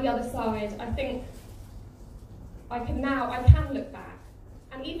and out the other side, I think I can look back.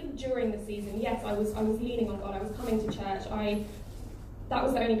 And even during the season, yes, I was leaning on God, I was coming to church, that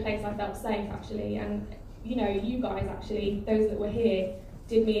was the only place I felt safe actually. And you know, you guys actually, those that were here,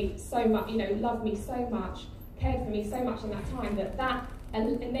 did me so much, you know, loved me so much, cared for me so much in that time that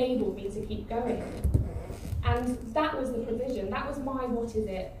enabled me to keep going. And that was the provision, that was my what is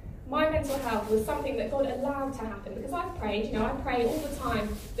it. My mental health was something that God allowed to happen, because I've prayed, you know, I pray all the time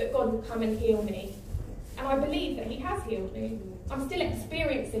that God will come and heal me. And I believe that he has healed me. I'm still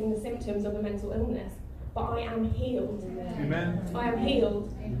experiencing the symptoms of a mental illness, but I am healed. Amen. I am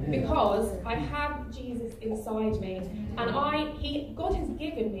healed because I have Jesus inside me, and God has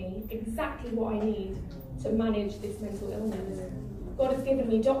given me exactly what I need to manage this mental illness. God has given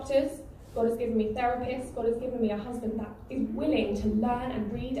me doctors, God has given me therapists, God has given me a husband that is willing to learn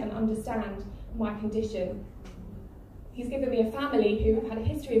and read and understand my condition. He's given me a family who have had a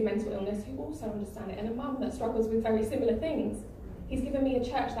history of mental illness who also understand it, and a mum that struggles with very similar things. He's given me a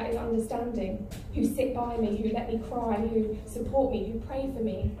church that is understanding, who sit by me, who let me cry, who support me, who pray for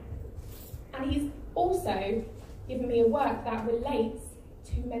me. And he's also given me a work that relates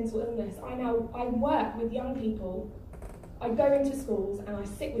to mental illness. I work with young people. I go into schools and I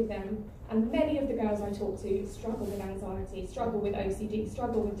sit with them, and many of the girls I talk to struggle with anxiety, struggle with OCD,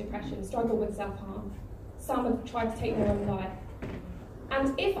 struggle with depression, struggle with self-harm. Some have tried to take their own life.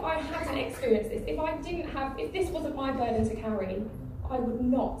 And if I hadn't experienced this, if this wasn't my burden to carry, I would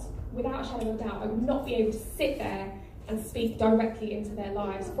not, without a shadow of a doubt, I would not be able to sit there and speak directly into their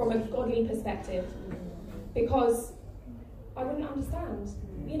lives from a godly perspective, because I wouldn't understand.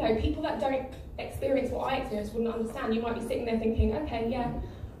 You know, people that don't experience what I experienced wouldn't understand. You might be sitting there thinking, okay, yeah,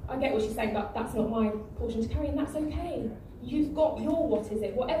 I get what she's saying, but that's not my portion to carry, and that's okay. You've got your what is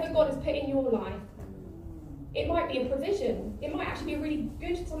it, whatever God has put in your life. It might be a provision. It might actually be really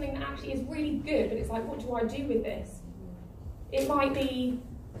good, something that actually is really good, but it's like, what do I do with this? It might be,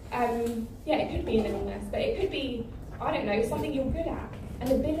 it could be an illness, but it could be, I don't know, something you're good at.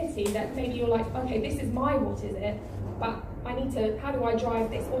 An ability that maybe you're like, okay, this is my what is it, but I need to, how do I drive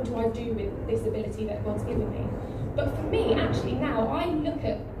this? What do I do with this ability that God's given me? But for me, actually now, I look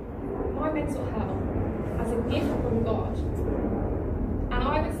at my mental health as a gift from God. And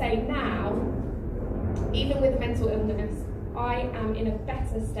I would say now, even with mental illness, I am in a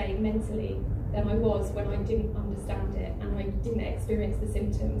better state mentally than I was when I didn't understand it and I didn't experience the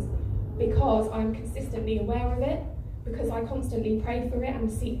symptoms, because I'm consistently aware of it, because I constantly pray for it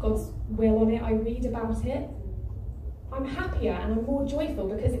and seek God's will on it, I read about it. I'm happier and I'm more joyful,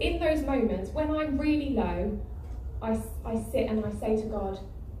 because in those moments when I'm really low, I sit and I say to God,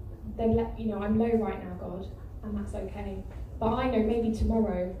 then I'm low right now, God, and that's okay. But I know maybe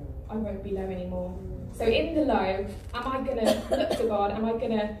tomorrow I won't be low anymore. So in the low, am I going to look to God? Am I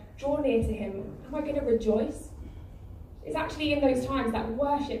going to draw near to him? Am I going to rejoice? It's actually in those times that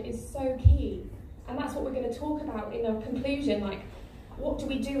worship is so key. And that's what we're going to talk about in our conclusion, like, what do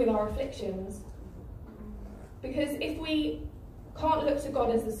we do with our afflictions? Because if we can't look to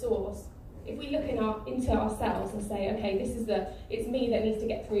God as the source, if we look into ourselves and say, okay, it's me that needs to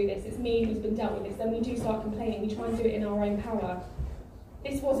get through this, it's me who's been dealt with this, then we do start complaining, we try and do it in our own power. I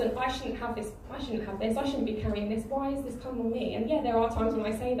shouldn't have this, I shouldn't be carrying this, why is this come on me? And yeah, there are times when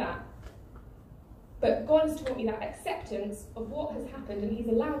I say that. But God has taught me that acceptance of what has happened, and he's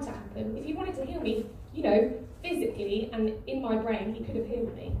allowed to happen. If he wanted to heal me, physically and in my brain, he could have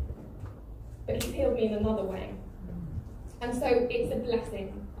healed me. But he's healed me in another way. And so it's a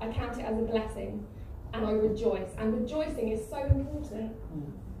blessing. I count it as a blessing, and I rejoice. And rejoicing is so important.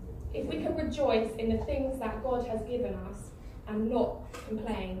 If we can rejoice in the things that God has given us and not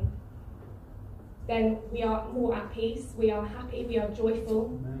complain, then we are more at peace, we are happy, we are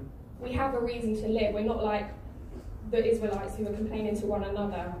joyful. We have a reason to live. We're not like the Israelites who are complaining to one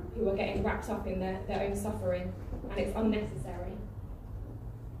another, who are getting wrapped up in their own suffering, and it's unnecessary.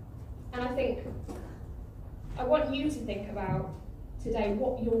 And I think, I want you to think about today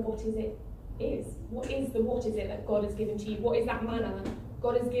what your what is it is. What is the what is it that God has given to you? What is that manna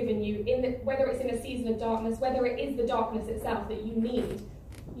God has given you, whether it's in a season of darkness, whether it is the darkness itself that you need,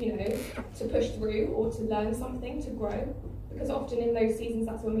 to push through or to learn something, to grow. Because often in those seasons,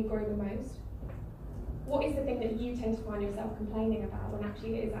 that's when we grow the most. What is the thing that you tend to find yourself complaining about when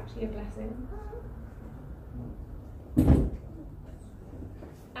actually it is actually a blessing?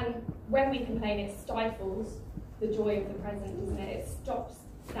 And when we complain, it stifles the joy of the present, doesn't it? It stops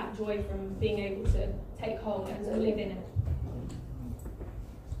that joy from being able to take hold and to live in it.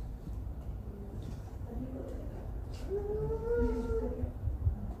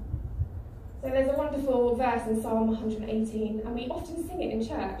 So there's a wonderful verse in Psalm 118, and we often sing it in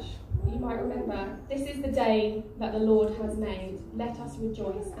church. You might remember, this is the day that the Lord has made. Let us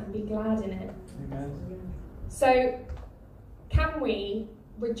rejoice and be glad in it. Amen. So can we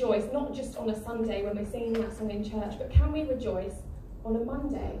rejoice, not just on a Sunday when we're singing that song in church, but can we rejoice on a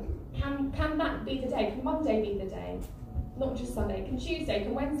Monday? Can that be the day? Can Monday be the day? Not just Sunday. Can Tuesday,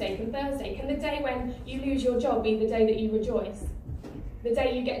 can Wednesday, can Thursday? Can the day when you lose your job be the day that you rejoice? The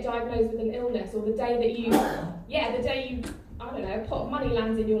day you get diagnosed with an illness, or the day that you, I don't know, a pot of money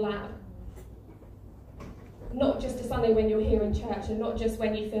lands in your lap. Not just a Sunday when you're here in church, and not just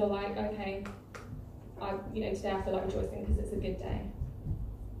when you feel like, okay, today I feel like rejoicing because it's a good day.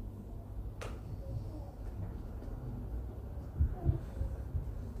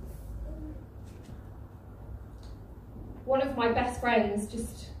 One of my best friends,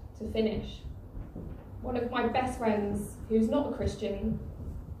 just to finish, one of my best friends who's not a Christian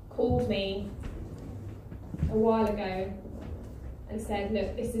called me a while ago and said,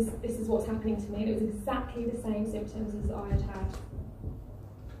 look, this is what's happening to me. And it was exactly the same symptoms as I had had.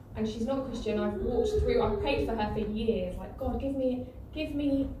 And she's not a Christian. I've prayed for her for years, like, God, give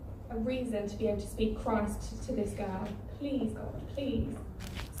me a reason to be able to speak Christ to this girl. Please, God, please.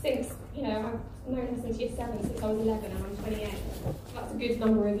 Since, I've known her since year 7, since I was 11 and I'm 28. That's a good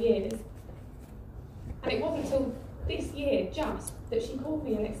number of years. And it wasn't until this year, just, that she called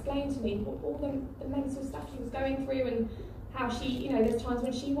me and explained to me all the mental stuff she was going through, and how she, there's times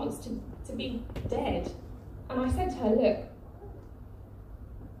when she wants to be dead. And I said to her, look,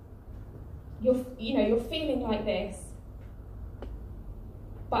 you're feeling like this,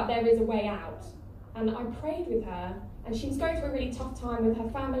 but there is a way out. And I prayed with her, and she was going through a really tough time with her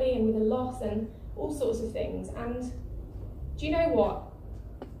family and with a loss and all sorts of things. And do you know what?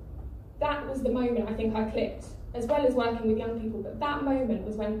 That was the moment I think I clicked, as well as working with young people, but that moment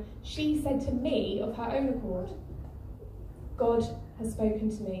was when she said to me of her own accord, God has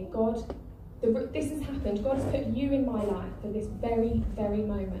spoken to me. God, this has happened. God has put you in my life for this very, very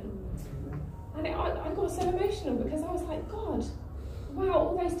moment. And I got so emotional because I was like, God, wow,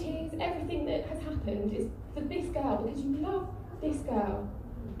 all those tears, everything that has happened is for this girl, because you love this girl.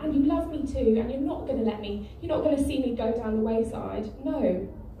 And you love me too, and you're not going to see me go down the wayside. No.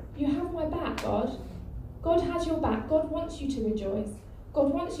 You have my back, God. God has your back. God wants you to rejoice.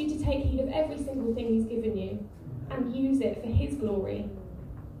 God wants you to take heed of every single thing he's given you and use it for his glory.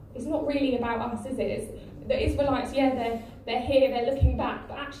 It's not really about us, is it? The Israelites, they're here, they're looking back,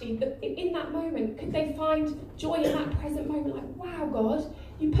 but actually, in that moment, could they find joy in that present moment? Like, wow, God,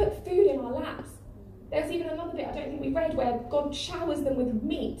 you put food in our laps. There's even another bit I don't think we read where God showers them with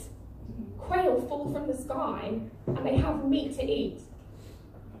meat. Quail fall from the sky, and they have meat to eat.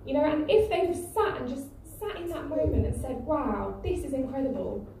 And if they'd have sat in that moment and said, wow, this is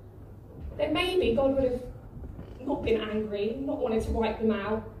incredible, then maybe God would have not been angry, not wanted to wipe them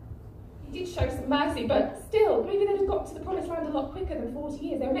out. He did show some mercy, but still, maybe they'd have got to the promised land a lot quicker than 40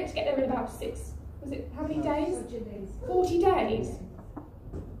 years. They were meant to get there in about how many days? 40 days.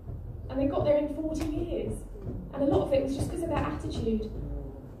 And they got there in 40 years. And a lot of it was just because of their attitude.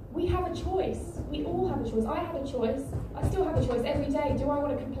 We have a choice. We all have a choice. I have a choice. I still have a choice every day. Do I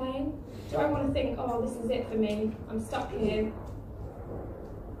want to complain? Do I want to think, oh, this is it for me? I'm stuck here.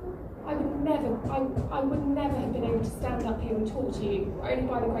 I would never have been able to stand up here and talk to you, only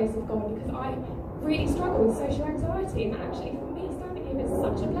by the grace of God, because I really struggle with social anxiety, and actually for me, standing here is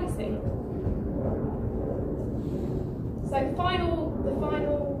such a blessing. So the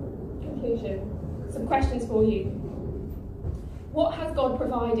final conclusion, some questions for you. What has God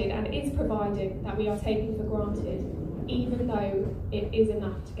provided and is provided that we are taking for granted, even though it is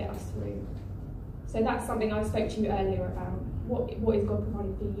enough to get us through? So that's something I spoke to you earlier about. What is God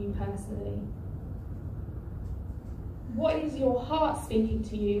providing for you personally? What is your heart speaking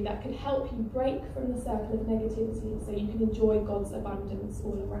to you that could help you break from the circle of negativity so you can enjoy God's abundance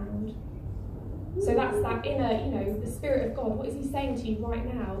all around? So that's that inner, the Spirit of God. What is he saying to you right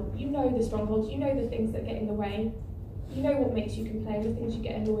now? You know the strongholds, you know the things that get in the way. You know what makes you complain, the things you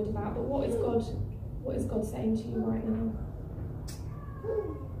get annoyed about, but what is God saying to you right now?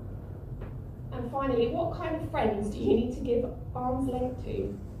 And finally, what kind of friends do you need to give arm's length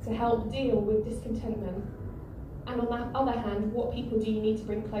to help deal with discontentment? And on the other hand, what people do you need to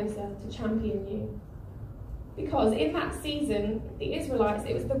bring closer to champion you? Because in that season, the Israelites,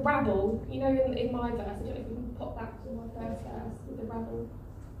 it was the rabble, you know, in my verse, I don't know if you can pop back to my first verse with the rabble.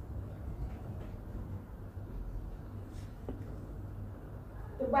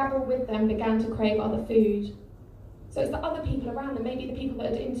 The rabble with them began to crave other food. So it's the other people around them, maybe the people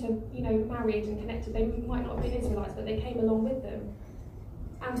that had married and connected, they might not have been Israelites, but they came along with them.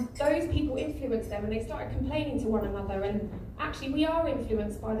 And those people influenced them, and they started complaining to one another. And actually, we are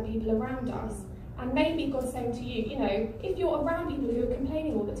influenced by the people around us. And maybe God's saying to you, you know, if you're around people who are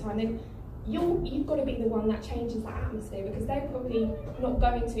complaining all the time, then you've got to be the one that changes that atmosphere, because they're probably not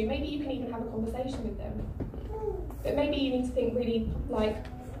going to. Maybe you can even have a conversation with them. But maybe you need to think really, like,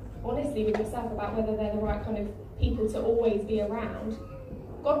 honestly with yourself about whether they're the right kind of people to always be around.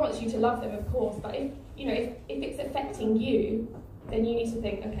 God wants you to love them, of course, but if it's affecting you, then you need to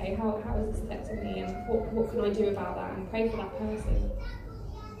think, okay, how is this affecting me, and what can I do about that, and pray for that person.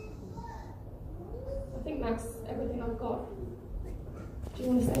 I think that's everything I've got. Do you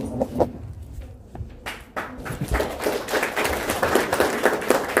want to say something?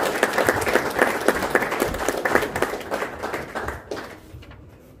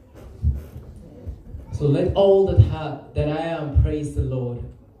 So let all that I am praise the Lord.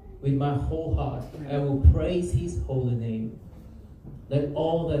 With my whole heart, I will praise his holy name. Let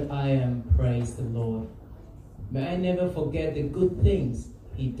all that I am praise the Lord. May I never forget the good things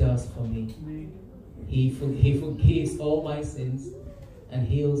he does for me. He forgives all my sins and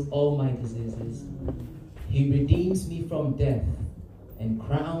heals all my diseases. He redeems me from death and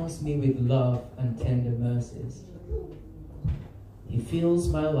crowns me with love and tender mercies. He fills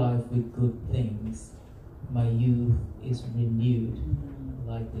my life with good things. My youth is renewed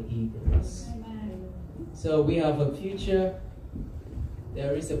like the eagles. So we have a future.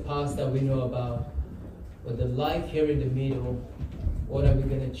 There is a past that we know about. But the life here in the middle, what are we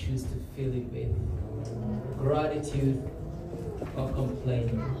going to choose to fill it with? Gratitude or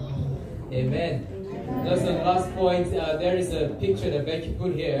complaining? Amen. That's the last point. There is a picture that Becky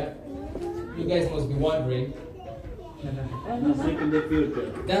put here. You guys must be wondering.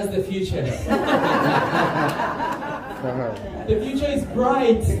 That's the future. The future is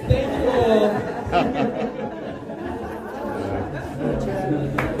bright. Thank you all.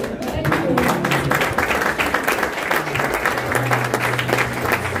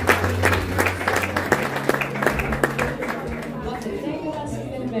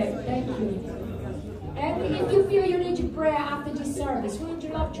 We would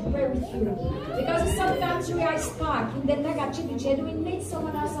love to pray with you, because sometimes we are stuck in the negativity and we need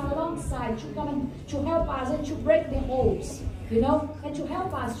someone else alongside to come and to help us and to break the holes, you know, and to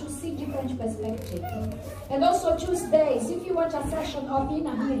help us to see different perspectives. And also Tuesdays, if you want a session of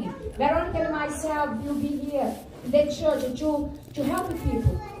inner healing, Veronica and myself will be here in the church to help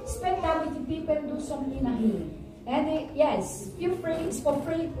people, spend time with the people and do some inner healing. And yes, feel free, it's for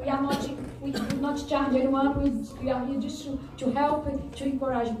free. We do not charge anyone. We are here just to help, to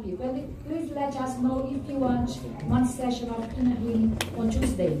encourage people. And please let us know if you want one session of inner healing on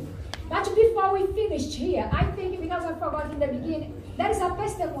Tuesday. But before we finish here, I think, because I forgot in the beginning, there is a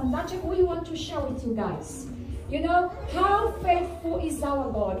testimony that we want to share with you guys. You know, how faithful is our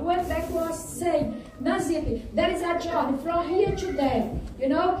God? When Becky was saying, Nanzip, there is a journey from here to there. You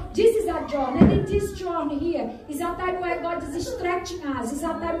know, this is a journey. And in this journey here is a time where God is stretching us. It's a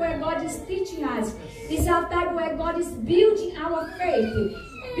time where God is teaching us. It's a time where God is building our faith.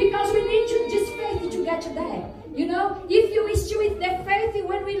 Because we need this faith to get there. You know, if you wish with the faith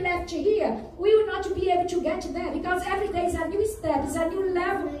when we left here, we will not be able to get there, because every day is a new step, is a new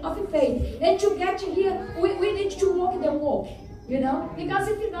level of faith. And to get here, we need to walk the walk, you know, because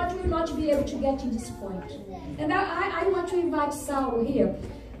if not, we will not be able to get to this point. And I want to invite Saul here.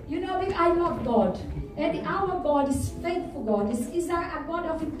 You know, I love God, and our God is faithful God. Is a God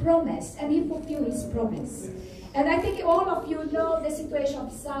of promise, and he fulfills his promise. And I think all of you know the situation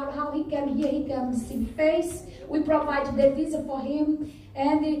of Saul, how he came here, he comes in face. We provided the visa for him.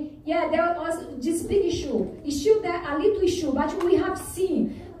 And yeah, there was this big issue there, a little issue, but we have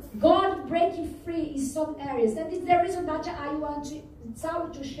seen God breaking free in some areas. And it's the reason that I want Saul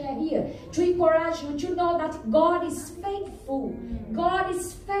to share here, to encourage you to know that God is faithful. God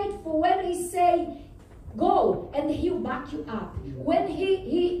is faithful. When he say, go, and he'll back you up. When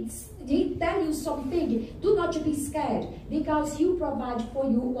he tell you something, do not be scared, because he'll provide for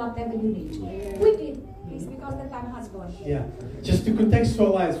you whatever you need. Quickly, please, because the time has gone. Yeah, just to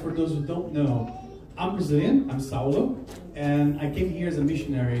contextualize for those who don't know, I'm Brazilian, I'm Saulo, and I came here as a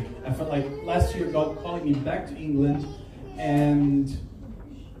missionary. I felt like last year God calling me back to England, and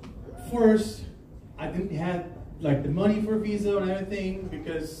first I didn't have like the money for a visa and everything,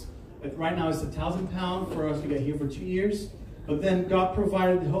 because But right now it's £1,000 for us to get here for 2 years. But then God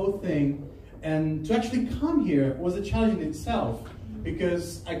provided the whole thing. And to actually come here was a challenge in itself.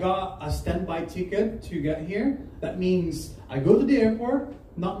 Because I got a standby ticket to get here. That means I go to the airport,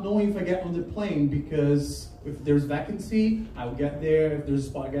 not knowing if I get on the plane, because if there's vacancy, I'll get there. If there's a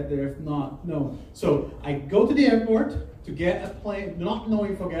spot, I get there. If not, no. So I go to the airport to get a plane, not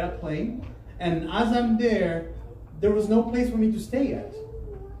knowing if I get a plane. And as I'm there was no place for me to stay at.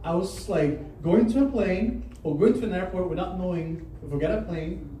 I was like going to a plane or going to an airport without knowing if I get a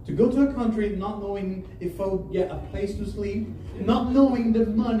plane, to go to a country not knowing if I'll get a place to sleep, not knowing the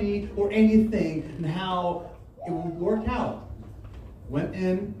money or anything and how it would work out. Went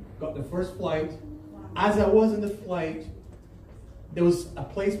in, got the first flight. As I was in the flight, there was a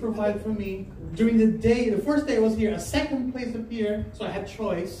place provided for me. During the day, the first day I was here, a second place appeared, so I had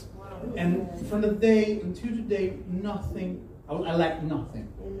choice. And from the day until today, nothing, I lacked nothing.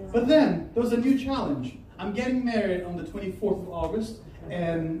 But then, there was a new challenge. I'm getting married on the 24th of August,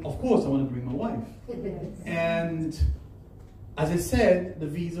 and of course I want to bring my wife. And as I said, the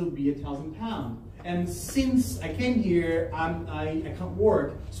visa will be £1,000. And since I came here, I can't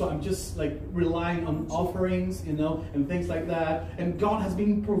work, so I'm just like relying on offerings, you know, and things like that. And God has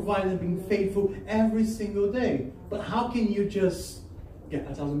been provided, been faithful every single day. But how can you just get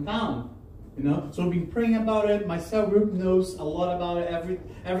 £1,000? You know, so I've been praying about it. My cell group knows a lot about it.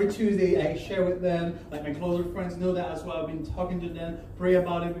 Every Tuesday I share with them. Like my closer friends know that as well. I've been talking to them, pray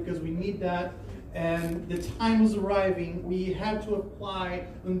about it because we need that. And the time was arriving. We had to apply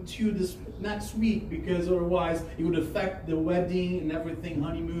until this next week because otherwise it would affect the wedding and everything,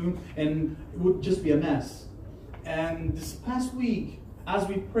 honeymoon, and it would just be a mess. And this past week, as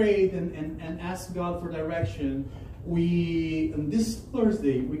we prayed and asked God for direction, this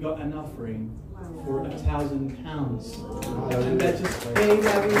Thursday we got an offering for £1,000. And that just paid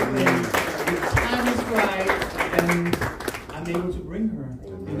everything. The time is right, and I'm able to bring her.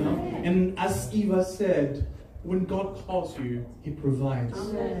 You know? And as Eva said, when God calls you, He provides.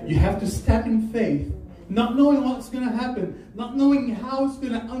 Amen. You have to step in faith, not knowing what's going to happen, not knowing how it's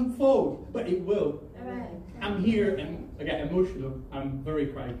going to unfold, but it will. Amen. I'm here and I get emotional. I'm a very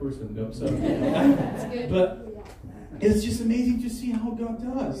cry person though, so but it's just amazing to see how God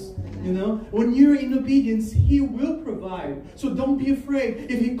does. You know, when you're in obedience, He will provide. So don't be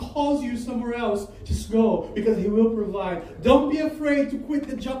afraid. If He calls you somewhere else, just go, because He will provide. Don't be afraid to quit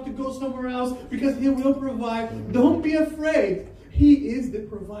the job to go somewhere else, because He will provide. Don't be afraid. He is the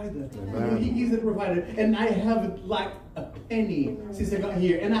provider. You know, He is the provider. And I haven't lacked a penny since I got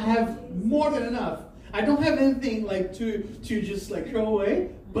here. And I have more than enough. I don't have anything like to just like throw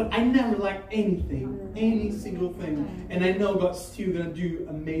away. But I never lack anything, any single thing. And I know God's still going to do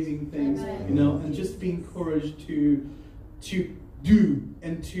amazing things, you know, and just be encouraged to do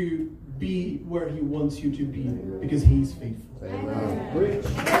and to be where He wants you to be, because He's faithful. Amen.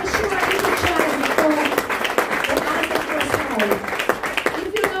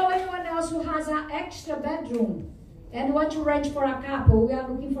 If you know anyone else who has an extra bedroom and want to rent for a couple, we are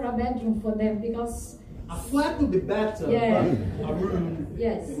looking for a bedroom for them, because a flat would be better, yeah. But a room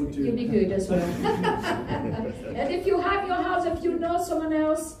would do. You'll be good as well. And if you have your house, if you know someone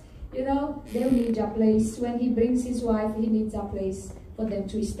else, you know, they'll need a place. When he brings his wife, he needs a place for them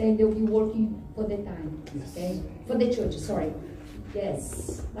to stay. They'll be working for the time, okay? For the church, sorry.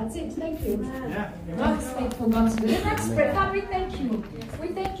 Yes, that's it. Thank you. Yeah. God's faithful, God's good. Let's pray. God, we thank you. We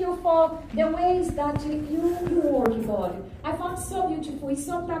thank you for the ways that you work, God. I found so beautiful.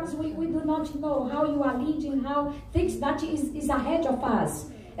 Sometimes we do not know how you are leading, how things that is ahead of us.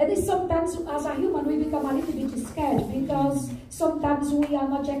 And sometimes as a human we become a little bit scared, because sometimes we are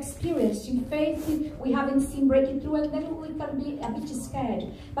not experienced in faith, we haven't seen breaking through, and then we can be a bit scared.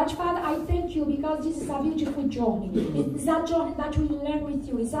 But Father, I thank you, because this is a beautiful journey. It's a journey that we learn with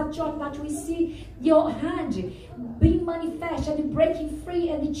you. It's a journey that we see your hand being manifest and breaking free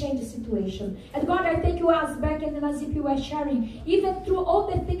and change the situation. And God, I thank you, as Becky and Nanzip were sharing, even through all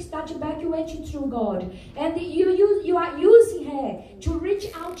the things that Becky went through, God. And you are using her to reach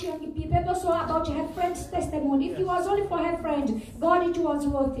out to young people. And also about her friend's testimony. If it was only for her friend, God, it was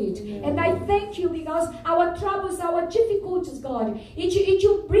worth it. And I thank you, because our troubles, our difficulties, God, it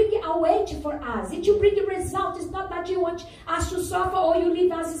will bring a wage for us. It will bring a result. It's not that you want us to suffer, or you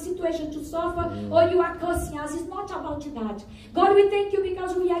leave us in a situation to suffer, or you are cursing us. It's not about that. God, we thank you,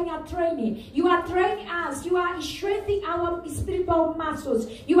 because we are in a training. You are training us. You are strengthening our spiritual muscles.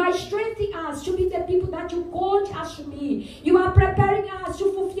 You are strengthening us to be the people that you called us to be. You are preparing us us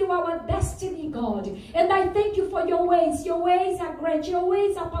to fulfill our destiny, God. And I thank you for your ways. Your ways are great. Your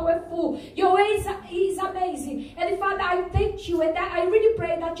ways are powerful. Your ways is amazing. And Father, I thank you, and I really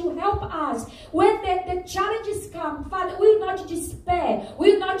pray that you help us when the challenges come. Father, we will not despair.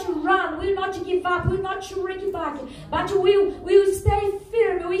 We will not run. We will not give up. We will not shrink back. But we will stay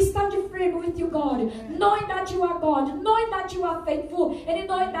firm. We stand firm with you, God. Knowing that you are God. Knowing that you are faithful. And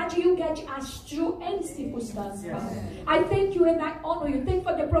knowing that you get us through any circumstance, Father. I thank you and I honor you. Thank you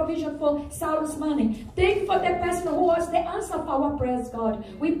for the provision for Saul's money. Thank you for the person who was the answer for our prayers, God.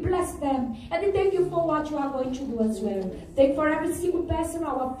 We bless them. And thank you for what you are going to do as well. Thank you for every single person,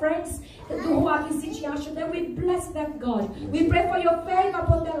 our friends who are visiting us today. We bless them, God. We pray for your favor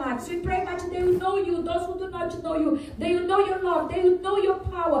upon their lives. We pray that they will know you. Those who do not know you, they will know your love. They will know your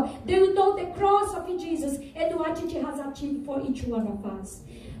power. They will know the cross of Jesus and what it has achieved for each one of us.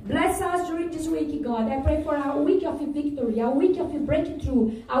 Bless us during this week, God. I pray for our week of victory, our week of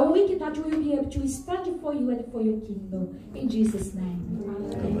breakthrough, our week that we will be able to stand for you and for your kingdom. In Jesus' name.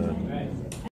 Amen.